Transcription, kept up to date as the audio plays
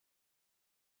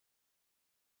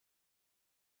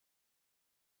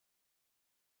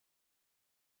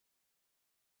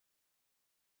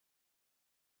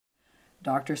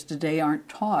Doctors today aren't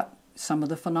taught some of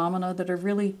the phenomena that are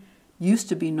really used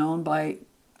to be known by,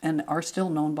 and are still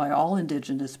known by all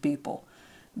indigenous people,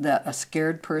 that a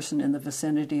scared person in the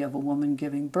vicinity of a woman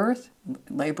giving birth,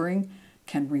 laboring,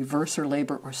 can reverse her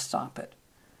labor or stop it.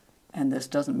 And this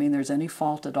doesn't mean there's any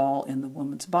fault at all in the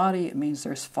woman's body. It means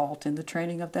there's fault in the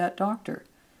training of that doctor.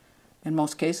 In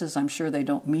most cases, I'm sure they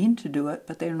don't mean to do it,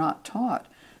 but they're not taught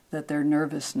that their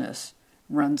nervousness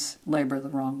runs labor the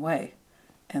wrong way,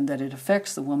 and that it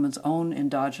affects the woman's own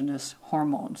endogenous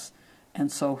hormones.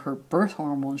 And so her birth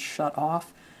hormones shut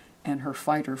off, and her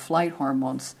fight or flight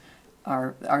hormones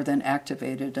are then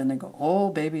activated, and they go, oh,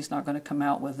 baby's not going to come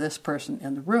out with this person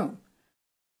in the room.